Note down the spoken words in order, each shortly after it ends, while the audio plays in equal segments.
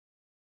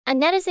A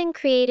netizen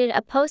created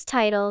a post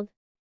titled,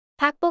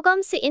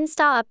 "Pakbogum se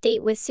Insta update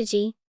with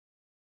Suzy."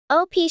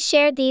 OP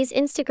shared these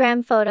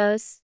Instagram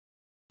photos.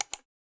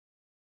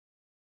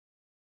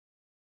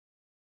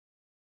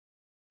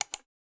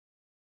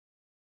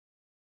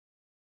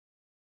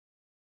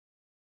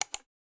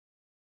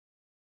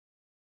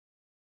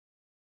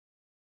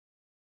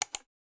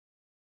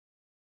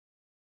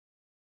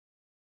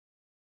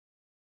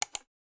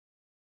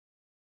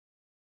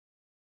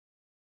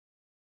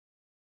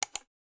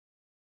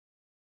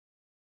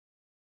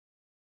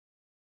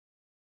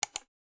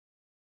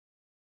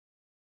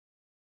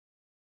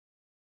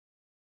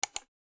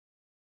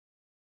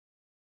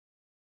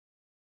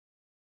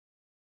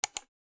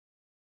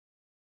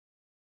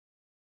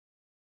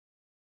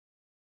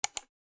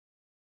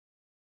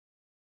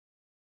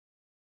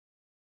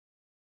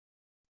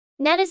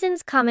 Netizens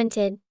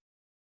commented,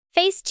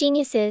 "Face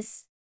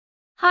geniuses.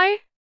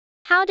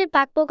 How did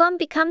Pakbogum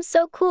become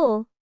so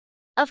cool?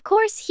 Of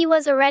course he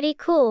was already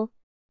cool,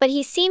 but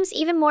he seems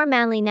even more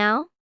manly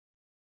now.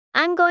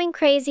 I'm going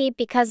crazy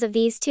because of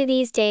these two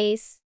these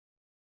days."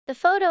 The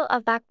photo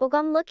of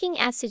Pakbogum looking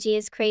at Suzy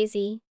is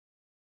crazy.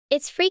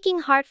 It's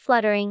freaking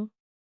heart-fluttering.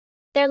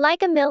 They're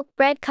like a milk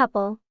bread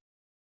couple.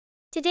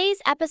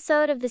 Today's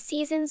episode of the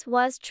seasons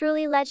was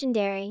truly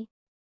legendary.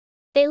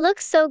 They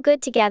look so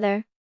good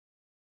together.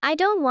 I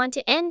don't want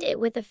to end it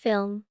with a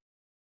film.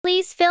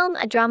 Please film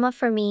a drama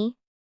for me.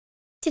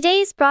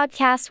 Today's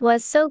broadcast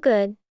was so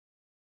good.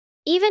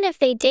 Even if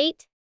they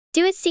date,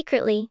 do it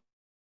secretly.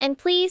 And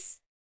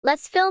please,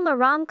 let's film a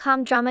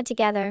rom-com drama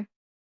together.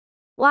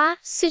 Wow,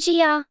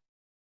 Suzy-ya,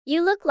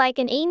 you look like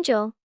an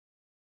angel.